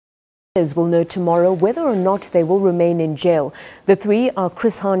Will know tomorrow whether or not they will remain in jail. The three are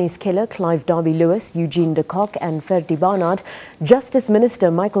Chris Hani's killer, Clive Derby-Lewis, Eugene de Kock and Ferdi Barnard. Justice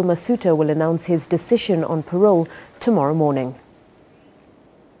Minister Michael Masutha will announce his decision on parole tomorrow morning.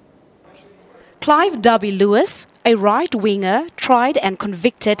 Clive Derby-Lewis, a right-winger, tried and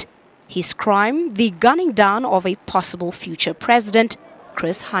convicted. His crime, the gunning down of a possible future president,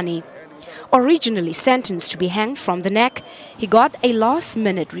 Chris Hani. Originally sentenced to be hanged from the neck, he got a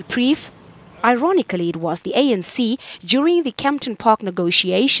last-minute reprieve. Ironically, it was the ANC during the Kempton Park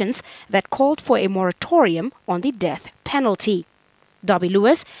negotiations that called for a moratorium on the death penalty.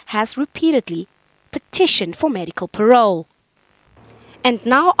 Derby-Lewis has repeatedly petitioned for medical parole. And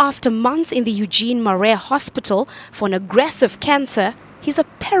now, after months in the Eugene hospital for an aggressive cancer, he's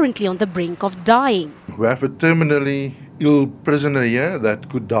apparently on the brink of dying. We have a terminally ill prisoner here that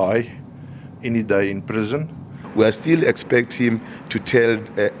could die any day in prison. We still expect him to tell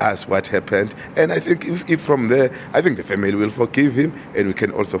us what happened, and I think if from there, I think the family will forgive him and we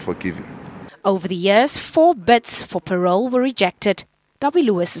can also forgive him. Over the years, 4 bids for parole were rejected.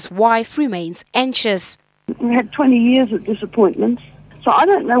 Derby-Lewis's wife remains anxious. We had 20 years of disappointments, so I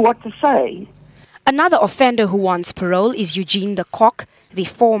don't know what to say. Another offender who wants parole is Eugene de Kock, the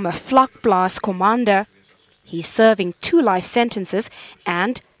former flak blast commander. He's serving 2 life sentences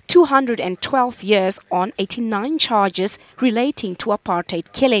and 212 years on 89 charges relating to apartheid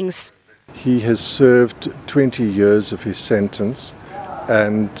killings. He has served 20 years of his sentence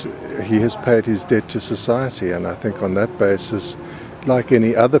and he has paid his debt to society, and I think on that basis, like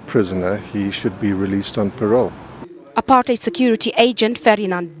any other prisoner, he should be released on parole. Apartheid security agent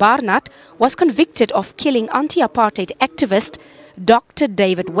Barnard was convicted of killing anti-apartheid activist Dr.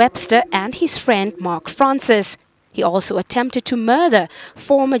 David Webster and his friend Mark Francis. He also attempted to murder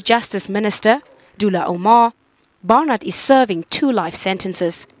former Justice Minister Dula Omar. Barnard is serving 2 life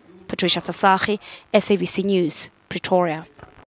sentences. Patricia Fasagi, SABC News, Pretoria.